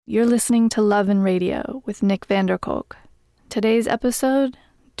You're listening to Love and Radio with Nick Vanderkolk. Today's episode,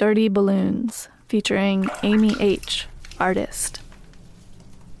 Dirty Balloons, featuring Amy H., artist.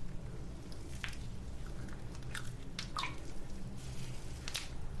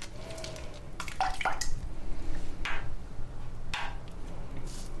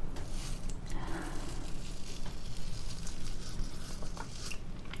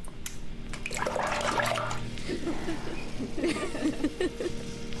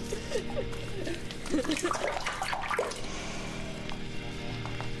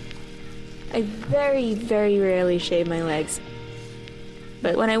 I very, very rarely shave my legs.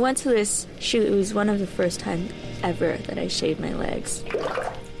 But when I went to this shoot, it was one of the first times ever that I shaved my legs.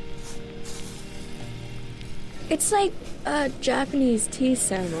 It's like a Japanese tea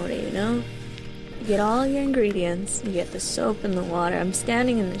ceremony, you know? You get all your ingredients, you get the soap and the water. I'm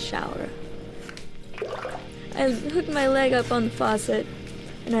standing in the shower. I hook my leg up on the faucet,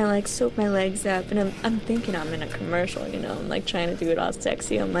 and I soap my legs up, and I'm thinking I'm in a commercial, you know? I'm trying to do it all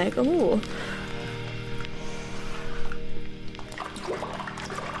sexy. I'm like, ooh.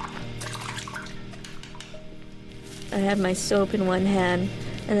 I have my soap in one hand,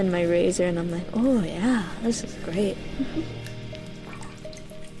 and then my razor, and I'm like, oh yeah, this is great.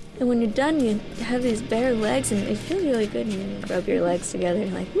 And when you're done, you have these bare legs, and it feels really good, and you rub your legs together, and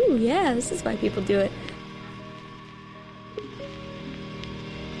you're like, ooh, yeah, this is why people do it.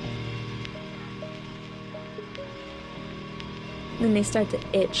 Then they start to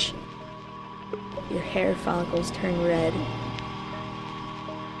itch. Your hair follicles turn red.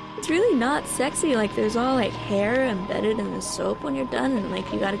 It's really not sexy. There's all hair embedded in the soap when you're done, and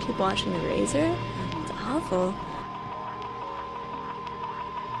you gotta keep washing the razor. It's awful.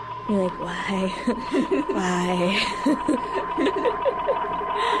 You're like, why? Why?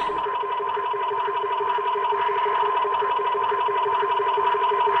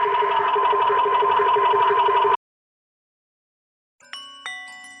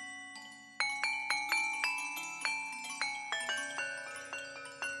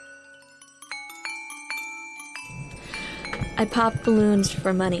 I pop balloons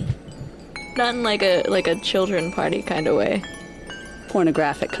for money. Not in a children party kind of way.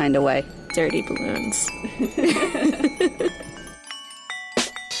 Pornographic kind of way. Dirty balloons.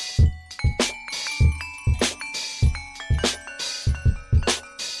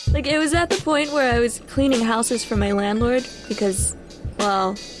 It was at the point where I was cleaning houses for my landlord because,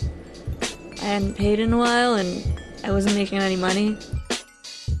 well, I hadn't paid in a while and I wasn't making any money.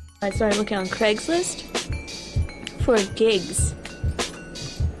 I started looking on Craigslist for gigs.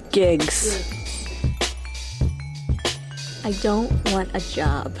 Gigs. I don't want a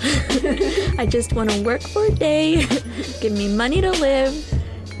job. I just want to work for a day, give me money to live.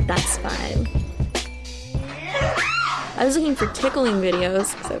 That's fine. I was looking for tickling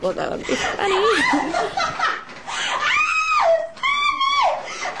videos because I thought that would be funny.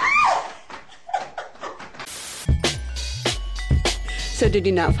 So did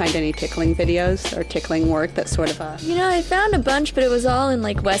you not find any tickling videos or tickling work that's sort of a... I found a bunch, but it was all in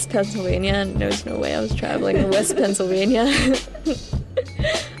West Pennsylvania, and there was no way I was traveling to West Pennsylvania.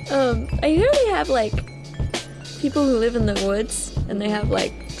 I hear they have people who live in the woods, and they have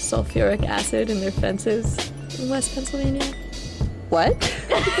sulfuric acid in their fences in West Pennsylvania. What?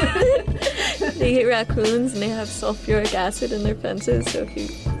 They get raccoons, and they have sulfuric acid in their fences, so if you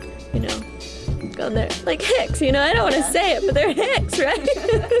go there. Hicks, I don't want to say it, but they're Hicks, right?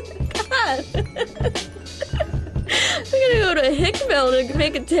 God. I'm gonna go to Hickville to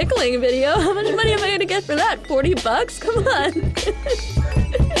make a tickling video. How much money am I gonna get for that? $40? Come on.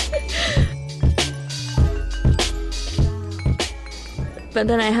 But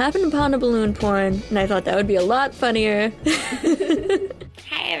then I happened upon a balloon porn, and I thought that would be a lot funnier.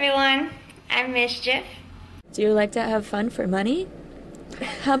 Hi everyone, I'm Mischief. Do you like to have fun for money?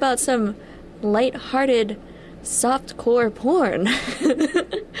 How about some light-hearted, soft-core porn?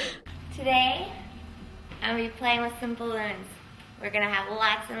 Today, I'm going to be playing with some balloons. We're going to have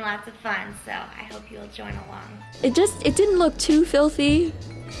lots and lots of fun, so I hope you'll join along. It didn't look too filthy.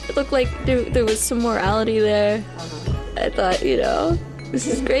 It looked like there was some morality there. I thought, this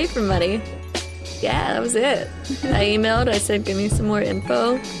is great for money. Yeah, that was it. I emailed, I said, give me some more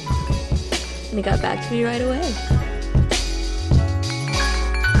info. And he got back to me right away.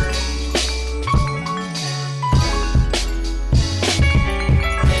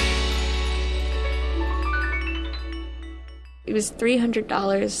 It was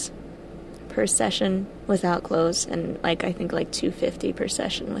 $300 per session without clothes, and I think $250 per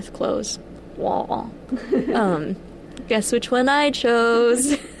session with clothes. Wow. Guess which one I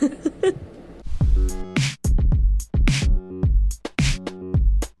chose?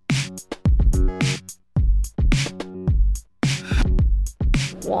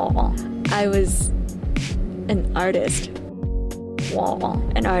 I was an artist.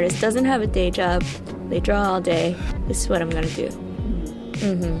 An artist doesn't have a day job. They draw all day. This is what I'm gonna do.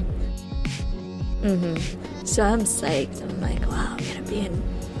 So I'm psyched. I'm like, wow, I'm gonna be in...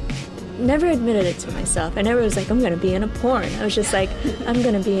 Never admitted it to myself. I never was like, I'm gonna be in a porn. I was just like, I'm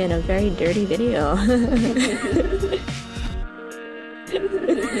gonna be in a very dirty video.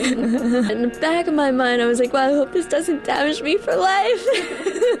 In the back of my mind, I was like, well, I hope this doesn't damage me for life.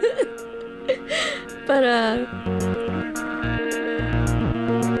 But,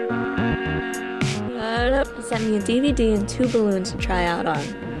 he sent me a DVD and 2 balloons to try out on.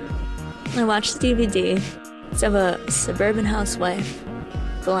 I watched the DVD. It's of a suburban housewife,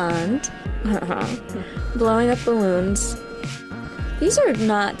 blonde, blowing up balloons. These are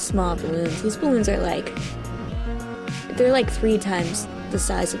not small balloons. These balloons are they're like 3 times the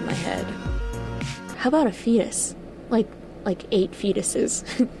size of my head. How about a fetus? Like 8 fetuses.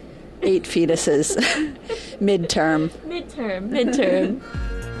 8 fetuses. Midterm.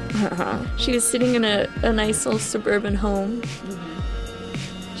 She was sitting in a nice little suburban home.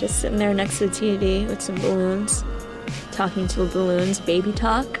 Just sitting there next to the TV with some balloons. Talking to the balloons. Baby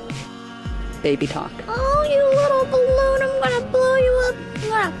talk. Baby talk. Oh, you little balloon, I'm gonna blow you up. I'm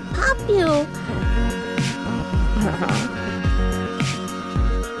gonna pop you.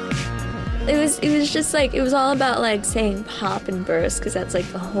 It was just like, it was all about like saying pop and burst, because that's like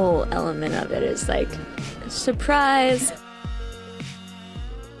the whole element of it is like, surprise.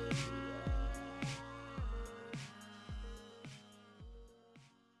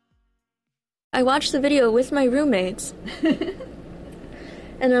 I watched the video with my roommates.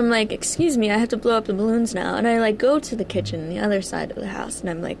 And I'm like, excuse me, I have to blow up the balloons now. And I like go to the kitchen, the other side of the house, and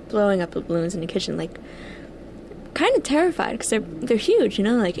I'm like blowing up the balloons in the kitchen, like kind of terrified because they're huge, you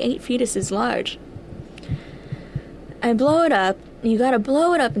know, like 8 feet is large. I blow it up. You gotta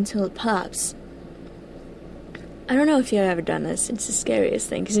blow it up until it pops. I don't know if you've ever done this. It's the scariest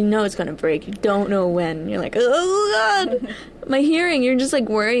thing because you know it's gonna break. You don't know when. You're like, oh God. My hearing, you're just like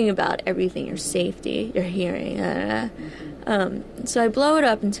worrying about everything, your safety, your hearing. So I blow it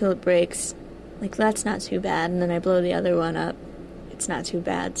up until it breaks. Like, that's not too bad. And then I blow the other one up. It's not too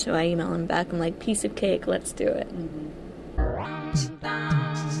bad. So I email him back. I'm like, piece of cake, let's do it.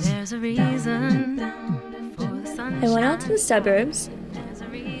 There's a reason for the sun. I went out to the suburbs.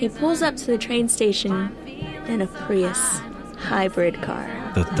 He pulls up to the train station in a Prius hybrid car.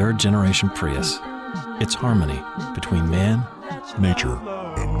 The 3rd generation Prius. It's harmony between man, nature,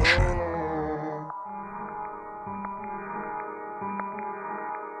 and machine.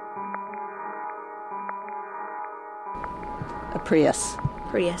 A Prius.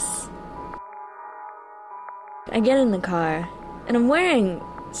 I get in the car, and I'm wearing,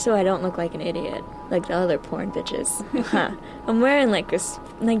 so I don't look like an idiot, like the other porn bitches. I'm wearing like this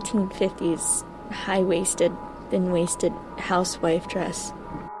 1950s high-waisted, thin-waisted housewife dress.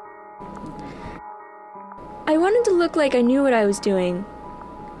 I wanted to look like I knew what I was doing,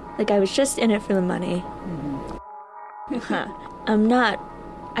 like I was just in it for the money. I'm not.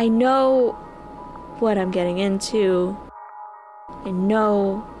 I know what I'm getting into. I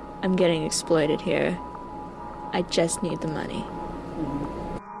know I'm getting exploited here. I just need the money.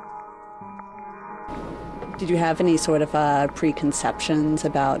 Did you have any sort of preconceptions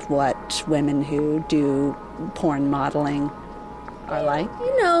about what women who do porn modeling are like?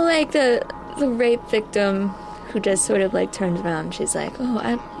 You know, like the rape victim who just sort of like turns around and she's like,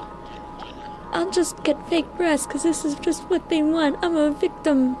 oh, I'll just get fake breasts because this is just what they want. I'm a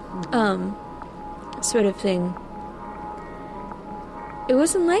victim, sort of thing. It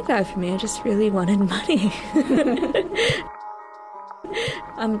wasn't like that for me. I just really wanted money.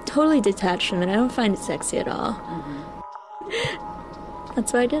 I'm totally detached from it. I don't find it sexy at all.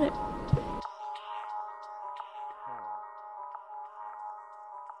 That's why I did it.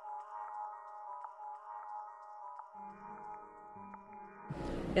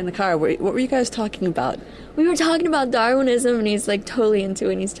 In the car, what were you guys talking about? We were talking about Darwinism, and he's like totally into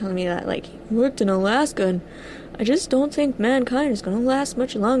it, and he's telling me that like he worked in Alaska, and I just don't think mankind is going to last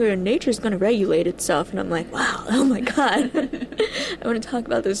much longer, and nature's going to regulate itself. And I'm like, wow, oh my God. I want to talk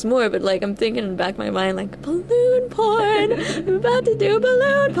about this more, but like I'm thinking in the back of my mind, like, balloon porn. I'm about to do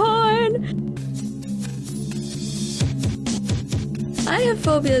balloon porn. I have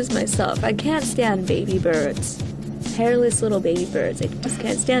phobias myself. I can't stand baby birds. Hairless little baby birds. I just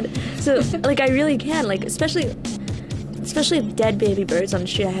can't stand it. So, like, I really can. Like, especially dead baby birds on the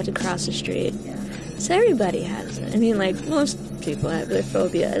street. I have to cross the street. So everybody has it. I mean, like, most people have their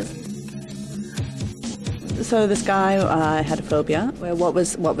phobias. So this guy had a phobia. Well, what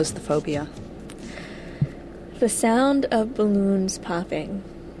was the phobia? The sound of balloons popping.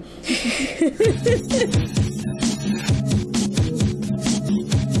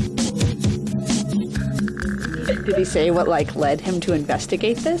 Did he say what, like, led him to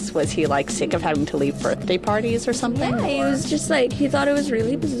investigate this? Was he, like, sick of having to leave birthday parties or something? Yeah, he was just like, he thought it was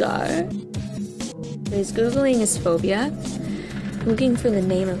really bizarre. He's Googling his phobia, looking for the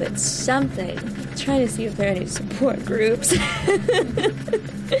name of it, something, trying to see if there are any support groups.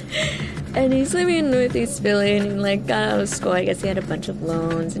 And he's living in Northeast Philly, and he, like, got out of school. I guess he had a bunch of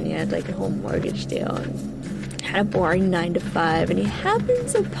loans, and he had, like, a whole mortgage deal, and had a boring 9-to-5, and he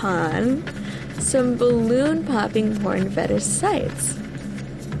happens upon some balloon-popping porn fetish sites.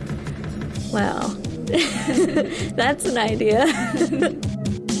 Well, that's an idea.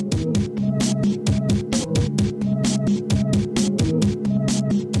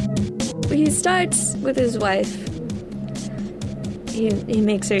 He starts with his wife. He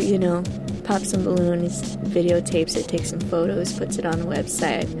makes her, you know, pop some balloon, he videotapes it, takes some photos, puts it on the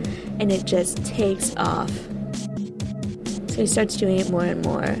website, and it just takes off. So he starts doing it more and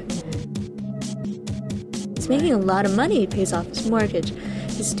more. He's making a lot of money. He pays off his mortgage,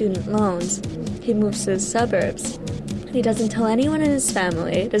 his student loans. He moves to the suburbs. He doesn't tell anyone in his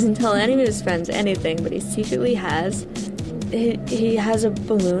family, doesn't tell any of his friends anything, but he secretly has, he has a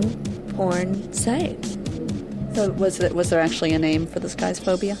balloon porn site. So was there actually a name for this guy's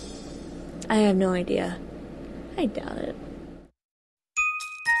phobia? I have no idea. I doubt it.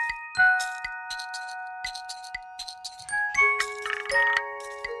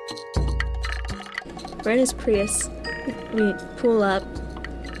 We're in his Prius. We pull up,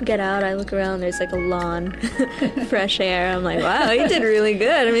 get out, I look around, there's like a lawn, fresh air. I'm like, wow, he did really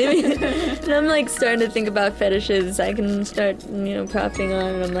good. I mean, and I'm like starting to think about fetishes. I can start, you know, propping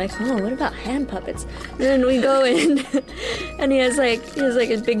on, and I'm like, oh, what about hand puppets? And then we go in, and he has like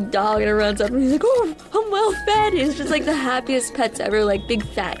a big dog, and it runs up, and he's like, oh, I'm well fed. He's just like the happiest pets ever, like big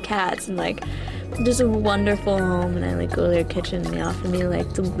fat cats, and like just a wonderful home. And I like go to their kitchen, and they offer me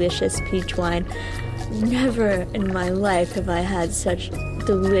like delicious peach wine. Never in my life have I had such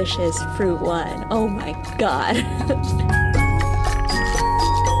delicious fruit wine. Oh my God.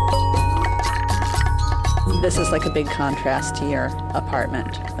 This is like a big contrast to your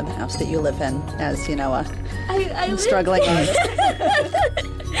apartment or the house that you live in as, you know, a struggling artist.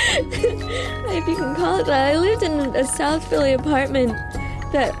 If you can call it that. I lived in a South Philly apartment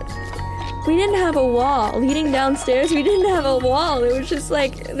that we didn't have a wall. Leading downstairs, we didn't have a wall. It was just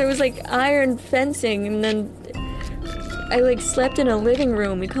like, there was like iron fencing, and then I like slept in a living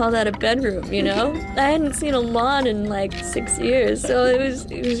room. We called that a bedroom, you know? I hadn't seen a lawn in like 6 years, so it was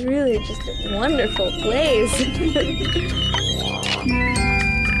really just a wonderful place.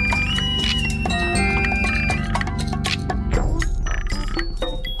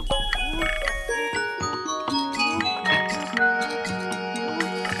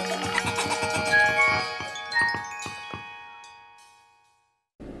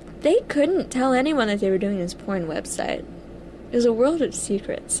 They couldn't tell anyone that they were doing this porn website. It was a world of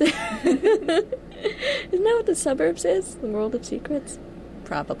secrets. Isn't that what the suburbs is? The world of secrets?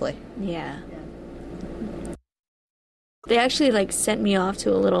 Probably. Yeah. They actually like sent me off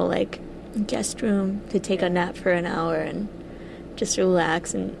to a little like guest room to take a nap for an hour and just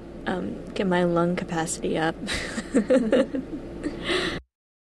relax and get my lung capacity up.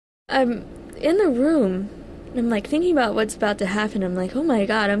 I'm in the room. I'm like thinking about what's about to happen. I'm like, oh my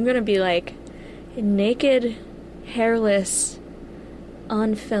God, I'm gonna be like naked, hairless,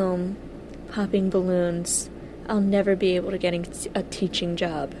 on film, popping balloons. I'll never be able to get a teaching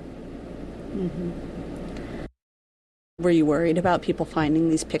job. Mm-hmm. Were you worried about people finding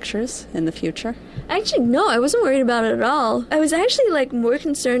these pictures in the future? Actually, no, I wasn't worried about it at all. I was actually like more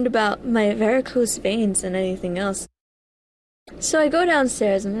concerned about my varicose veins than anything else. So I go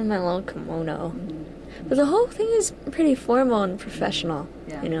downstairs, I'm in my little kimono. But the whole thing is pretty formal and professional,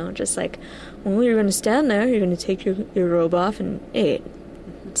 you know, just like, well, you're going to stand there, you're going to take your robe off in 8,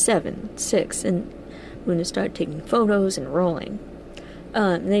 7, 6, and we're going to start taking photos and rolling.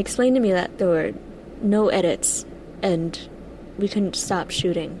 And they explained to me that there were no edits, and we couldn't stop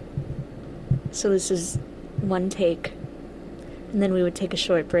shooting. So this is one take, and then we would take a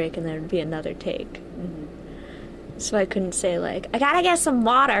short break, and there would be another take. Mm-hmm. So I couldn't say, like, I gotta get some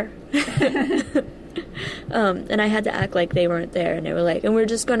water. And I had to act like they weren't there, and they were like, and we're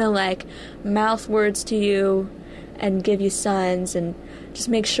just gonna like mouth words to you and give you signs and just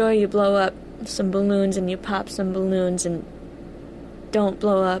make sure you blow up some balloons and you pop some balloons and don't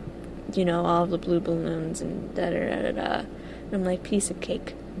blow up, you know, all the blue balloons and da-da-da-da-da. And I'm like, piece of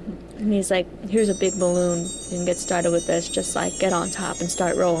cake. And he's like, here's a big balloon. You can get started with this. Just like get on top and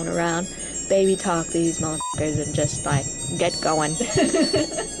start rolling around. Baby talk these motherfuckers and just like get going.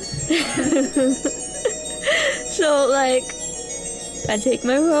 So, like, I take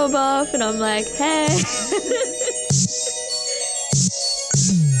my robe off and I'm like, hey.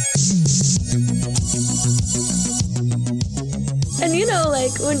 And you know,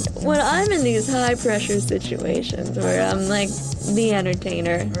 like, when I'm in these high-pressure situations where I'm, like, the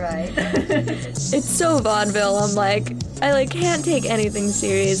entertainer. Right. It's so vaudeville. I'm like, I, like, can't take anything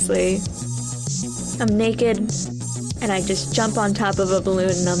seriously. I'm naked, and I just jump on top of a balloon,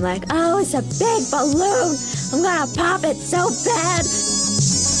 and I'm like, oh, it's a big balloon! I'm gonna pop it so bad!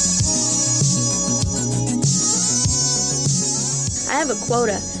 I have a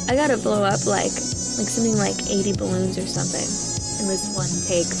quota. I gotta blow up, like something like 80 balloons or something. In this one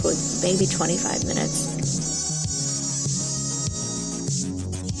take for maybe 25 minutes.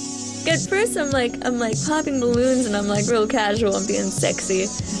 At first I'm like popping balloons and I'm like real casual and being sexy.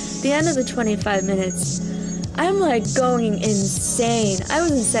 At the end of the 25 minutes, I'm like going insane. I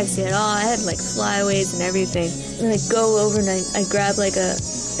wasn't sexy at all. I had like flyaways and everything. And I go over and I grab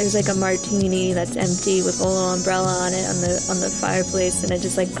there's like a martini that's empty with a little umbrella on it on the fireplace, and I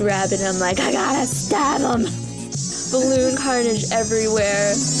just like grab it and I'm like, I gotta stab him. Balloon carnage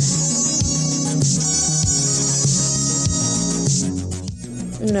everywhere.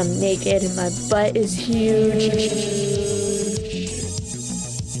 And I'm naked and my butt is huge.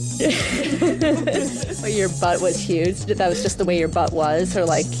 Well, your butt was huge. That was just the way your butt was, or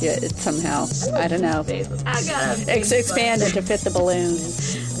like it somehow, I don't know. I got a big expanded to fit the balloon.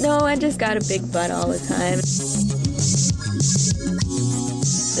 No, I just got a big butt all the time.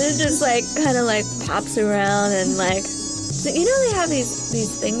 It just like kind of like pops around and like, so, you know, they have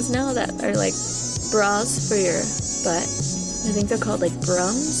these things now that are like bras for your butt. I think they're called like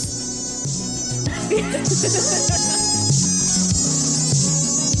brums.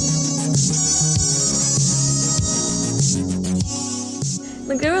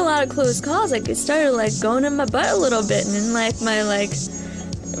 Like there were a lot of close calls. Like it started like going in my butt a little bit, and in like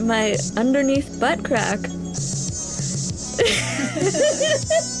my underneath butt crack.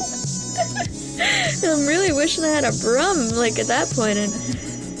 I'm really wishing I had a brum like at that point, and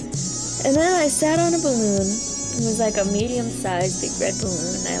then I sat on a balloon. It was like a medium-sized big red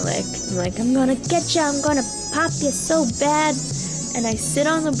balloon, and I'm like, I'm gonna get you, I'm gonna pop you so bad. And I sit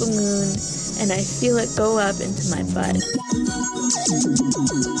on the balloon, and I feel it go up into my butt.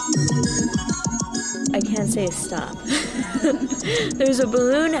 I can't say stop. There's a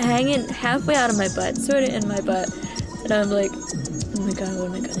balloon hanging halfway out of my butt, sort of in my butt, and I'm like, oh my god, what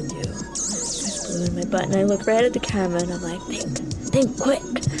am I gonna do? There's a balloon in my butt, and I look right at the camera, and I'm like, think quick.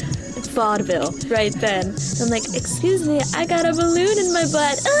 It's vaudeville right then. I'm like, excuse me, I got a balloon in my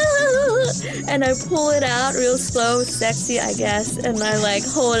butt. And I pull it out real slow, sexy, I guess, and I like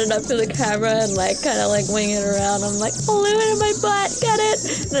hold it up to the camera and like kind of like wing it around. I'm like, balloon in my butt, get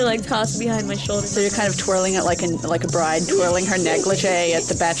it? And I like toss it behind my shoulder. So you're kind of twirling it like a bride twirling her negligee at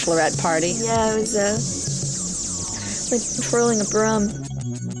the bachelorette party. Yeah, it was like twirling a brum.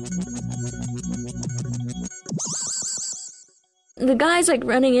 The guy's like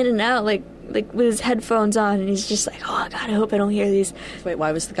running in and out like with his headphones on, and he's just like, oh god, I hope I don't hear these. Wait,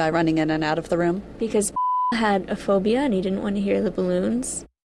 why was the guy running in and out of the room? Because had a phobia and he didn't want to hear the balloons.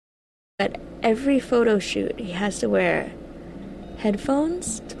 At every photo shoot, he has to wear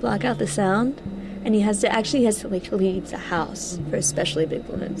headphones to block out the sound, and he has to like leave the house for especially big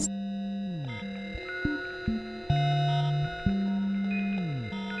balloons.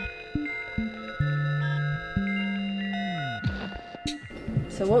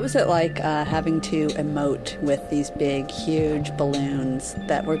 So what was it like having to emote with these big, huge balloons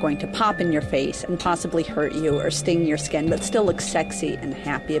that were going to pop in your face and possibly hurt you or sting your skin, but still look sexy and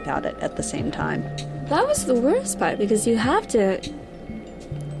happy about it at the same time? That was the worst part, because you have to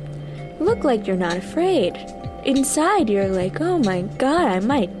look like you're not afraid. Inside, you're like, oh my god, I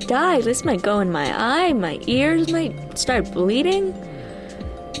might die. This might go in my eye. My ears might start bleeding.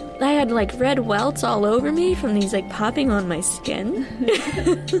 I had like red welts all over me from these like popping on my skin.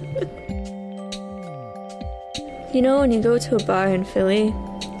 You know when you go to a bar in Philly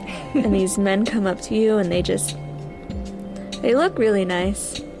and these men come up to you and they look really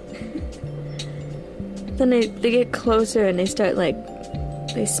nice. Then they get closer and they start like,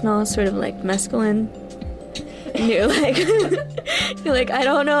 they smell sort of like mescaline. And you're like, I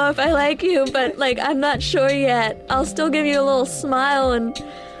don't know if I like you, but like I'm not sure yet. I'll still give you a little smile and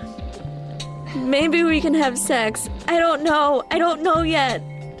maybe we can have sex. I don't know yet.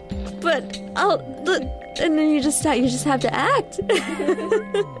 But and then you just have to act.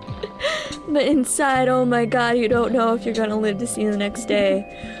 But inside, oh my god, you don't know if you're gonna live to see the next day.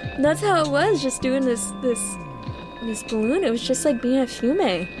 And that's how it was, just doing this balloon. It was just like being a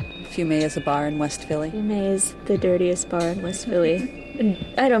fume. Fumet is a bar in West Philly. Fumet is the dirtiest bar in West Philly. And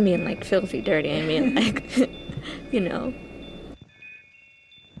I don't mean like filthy dirty, I mean like, you know.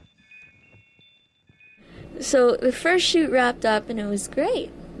 So the first shoot wrapped up and it was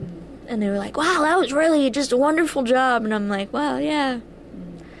great. And they were like, wow, that was really just a wonderful job. And I'm like, wow, yeah.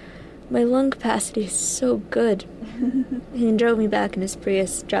 My lung capacity is so good. He drove me back in his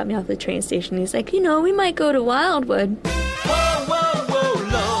Prius, dropped me off at the train station. He's like, you know, we might go to Wildwood. Whoa, whoa, whoa,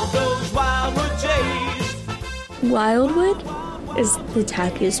 love those Wildwood Jays. Wildwood is the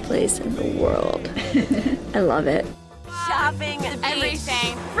tackiest place in the world. I love it. Shopping,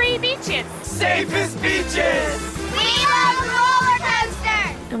 everything. Free beaches. Safest beaches. We love roller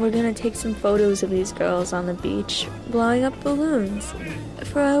coasters! And we're gonna take some photos of these girls on the beach blowing up balloons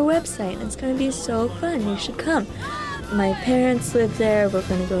for our website. And it's gonna be so fun. You should come. My parents live there. We're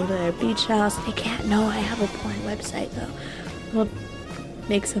gonna go to their beach house. They can't know I have a porn website though. We'll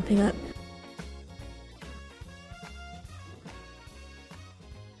make something up.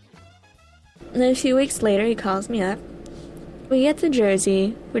 And then a few weeks later, he calls me up. We get to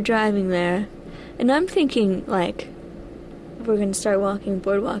Jersey. We're driving there. And I'm thinking, like, we're going to start walking the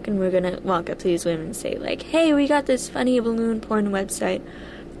boardwalk and we're going to walk up to these women and say, like, hey, we got this funny balloon porn website.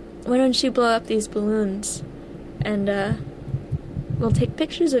 Why don't you blow up these balloons? And, we'll take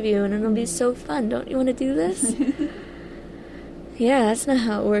pictures of you and it'll be so fun. Don't you want to do this? Yeah, that's not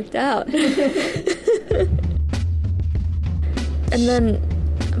how it worked out. And then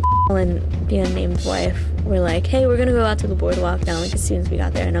and the unnamed wife were like, hey, we're gonna go out to the boardwalk now, like as soon as we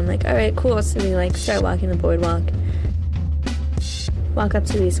got there. And I'm like, all right, cool. So we like start walking the boardwalk, walk up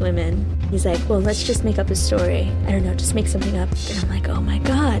to these women. He's like, well, let's just make up a story. I don't know, just make something up. And I'm like, oh my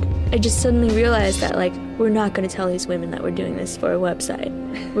god. I just suddenly realized that, like, we're not gonna tell these women that we're doing this for a website.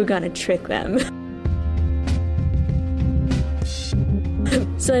 We're gonna trick them.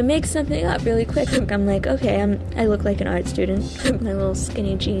 So I make something up really quick. I'm like, okay, I look like an art student. My little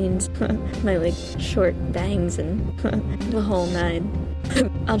skinny jeans, my like short bangs and the whole nine.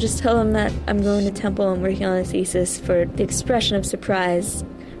 I'll just tell them that I'm going to Temple and working on a thesis for the expression of surprise.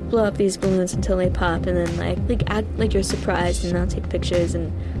 Blow up these balloons until they pop and then like act like you're surprised and I'll take pictures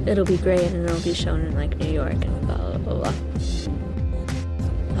and it'll be great and it'll be shown in like New York and blah blah blah.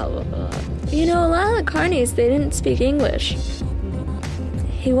 Blah blah blah. You know, a lot of the carnies, they didn't speak English.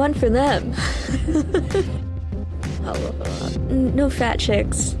 He won for them. No fat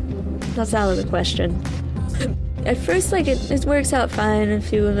chicks. That's out of the question. At first, like, it works out fine. A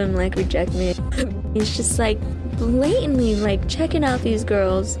few of them, like, reject me. He's just, like, blatantly, like, checking out these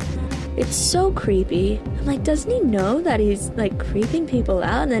girls. It's so creepy. I'm like, doesn't he know that he's, like, creeping people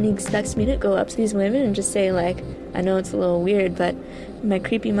out? And then he expects me to go up to these women and just say, like, I know it's a little weird, but my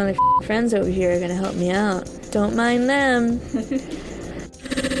creepy motherfucking friends over here are gonna help me out. Don't mind them.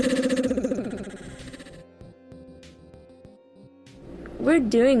 We're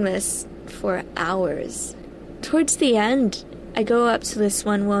doing this for hours. Towards the end, I go up to this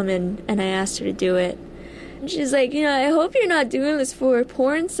one woman and I asked her to do it. And she's like, you know, I hope you're not doing this for a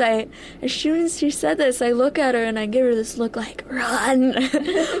porn site. As soon as she said this, I look at her and I give her this look like, run,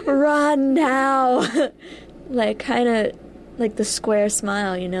 run now. Like, kind of like the square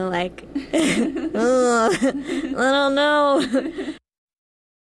smile, you know, like, oh, I don't know.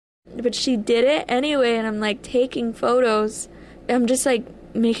 But she did it anyway, and I'm, like, taking photos. I'm just, like,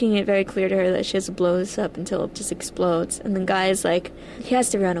 making it very clear to her that she has to blow this up until it just explodes. And the guy's, like, he has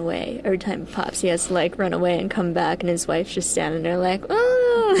to run away. Every time it pops, he has to, like, run away and come back, and his wife's just standing there like,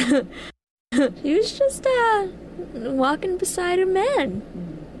 oh. He was just, walking beside her man.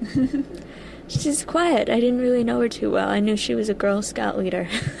 She's quiet. I didn't really know her too well. I knew she was a Girl Scout leader.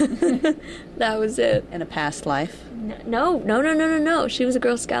 That was it. In a past life? No. She was a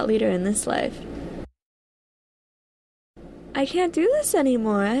Girl Scout leader in this life. I can't do this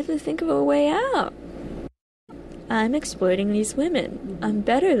anymore. I have to think of a way out. I'm exploiting these women. I'm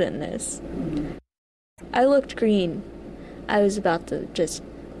better than this. I looked green. I was about to just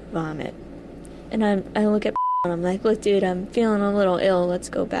vomit. And I look at and I'm like, look, dude, I'm feeling a little ill. Let's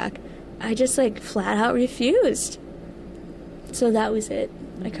go back. I just, like, flat out refused. So that was it.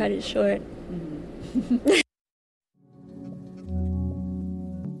 I cut it short.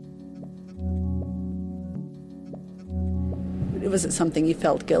 Was it something you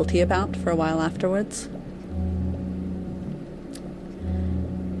felt guilty about for a while afterwards?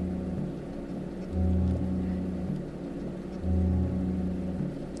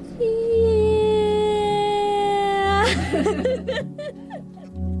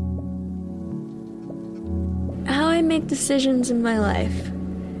 How I make decisions in my life.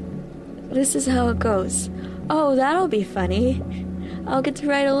 This is how it goes. Oh, that'll be funny. I'll get to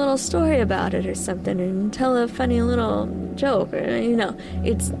write a little story about it or something and tell a funny little joke, or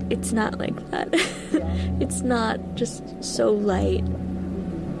it's not like that. It's not just so light.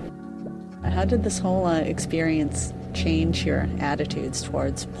 How did this whole experience change your attitudes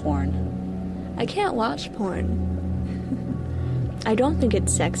towards porn? I can't watch porn. I don't think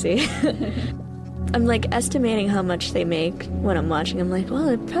it's sexy. I'm like estimating how much they make when I'm watching. I'm like, well,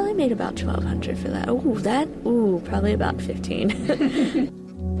 it probably made about $1,200 for that. Probably about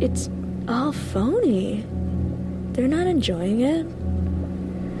 $15. It's all phony. They're not enjoying it.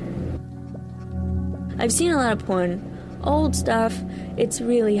 I've seen a lot of porn, old stuff. It's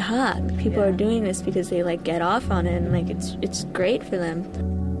really hot. People are doing this because they like get off on it, and like it's great for them.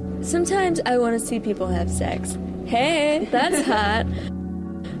 Sometimes I want to see people have sex. Hey, that's hot.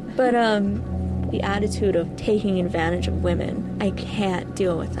 But the attitude of taking advantage of women, I can't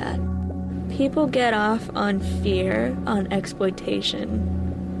deal with that. People get off on fear, on exploitation.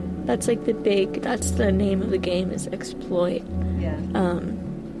 That's like that's the name of the game, is exploit. Yeah.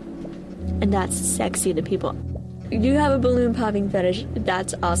 And that's sexy to people. You have a balloon popping fetish,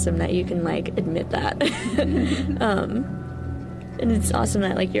 that's awesome that you can like admit that. And it's awesome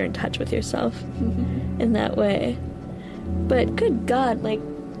that like you're in touch with yourself in that way. But good God, like,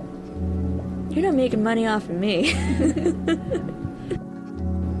 you're not making money off of me.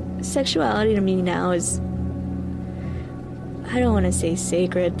 Sexuality to me now is, I don't want to say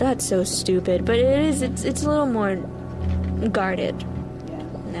sacred, that's so stupid, but it's a little more guarded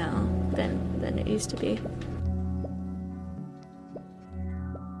now than it used to be.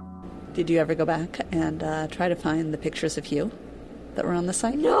 Did you ever go back and try to find the pictures of you that were on the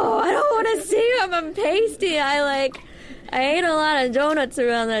site? No, I don't want to see them. I'm pasty. I ate a lot of donuts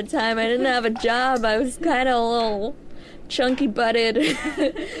around that time. I didn't have a job. I was kind of a little chunky-butted.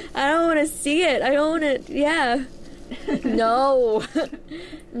 I don't want to see it. I don't want to, yeah. No.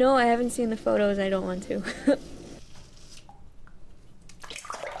 No, I haven't seen the photos. I don't want to.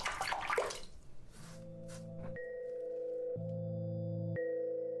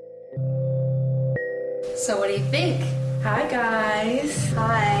 So what do you think? Hi, guys.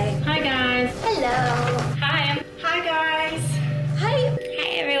 Hi. Hi, guys. Hello. Hi. Hi, guys. Hi. Hi,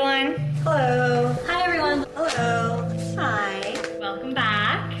 everyone. Hello. Hi, everyone. Hello. Hi. Welcome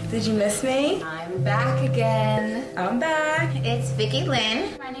back. Did you miss me? I'm back again. I'm back. It's Vicky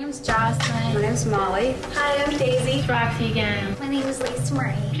Lynn. My name's Jocelyn. My name's Molly. Hi, I'm Daisy. It's Roxy again. My name is Lisa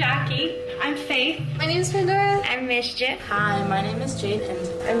Marie. Jackie. I'm Faith. My name's Pandora. I'm Mischief. Hi, my name is Jade, and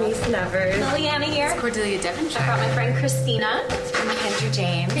I'm Lisa Nevers. Liliana here. It's Cordelia Devonshire. I brought my friend Christina. I'm Kendra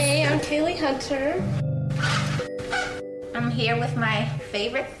James. Hey, I'm Kaylee Hunter. I'm here with my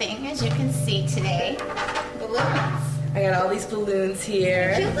favorite thing, as you can see today, balloons. I got all these balloons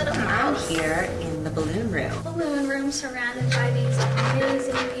here. Cute little mouse. Here in the balloon room. Balloon room surrounded by these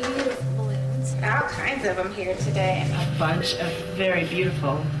amazing, beautiful balloons. All kinds of them here today. A bunch of very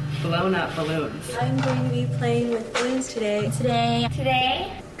beautiful blown-up balloons. I'm going to be playing with balloons today.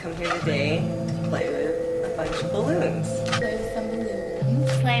 Today. Come here today to play with a bunch of balloons. Play with some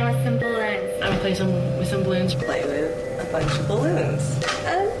balloons. Playing with some balloons. I'm gonna play with some balloons. Play with a bunch of balloons.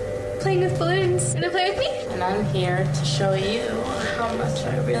 Playing with balloons. Gonna play with me? And I'm here to show you how much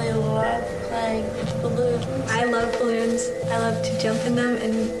I really love playing with balloons. I love balloons. I love to jump in them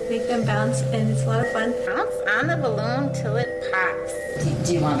and make them bounce, and it's a lot of fun. Bounce on the balloon till it pops.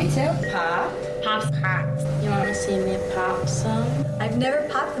 Do you want me to? Pop. Pops. Pops. You want to see me pop some? I've never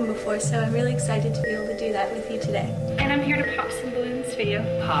popped them before, so I'm really excited to be able to do that with you today. And I'm here to pop some balloons for you.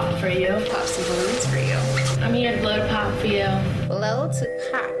 Pop for you. Pop some balloons for you. I'm here to blow to pop for you. Blow to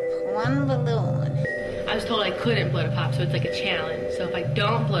pop. One balloon. I was told I couldn't blow to pop, so it's like a challenge. So if I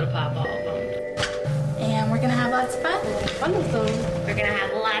don't blow to pop all of them. And we're gonna have lots of fun. Fun with them. We're gonna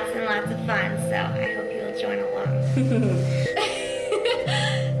have lots and lots of fun, so I hope you'll join along.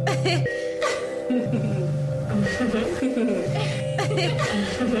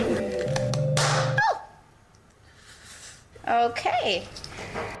 Okay.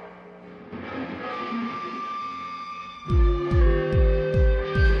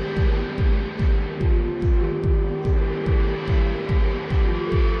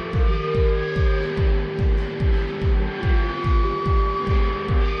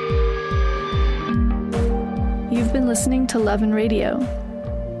 You've been listening to Love and Radio.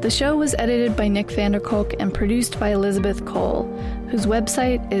 The show was edited by Nick Vanderkolk and produced by Elizabeth Cole, whose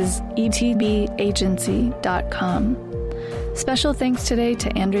website is etbagency.com. Special thanks today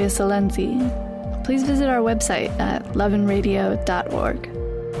to Andrea Salenzi. Please visit our website at loveandradio.org.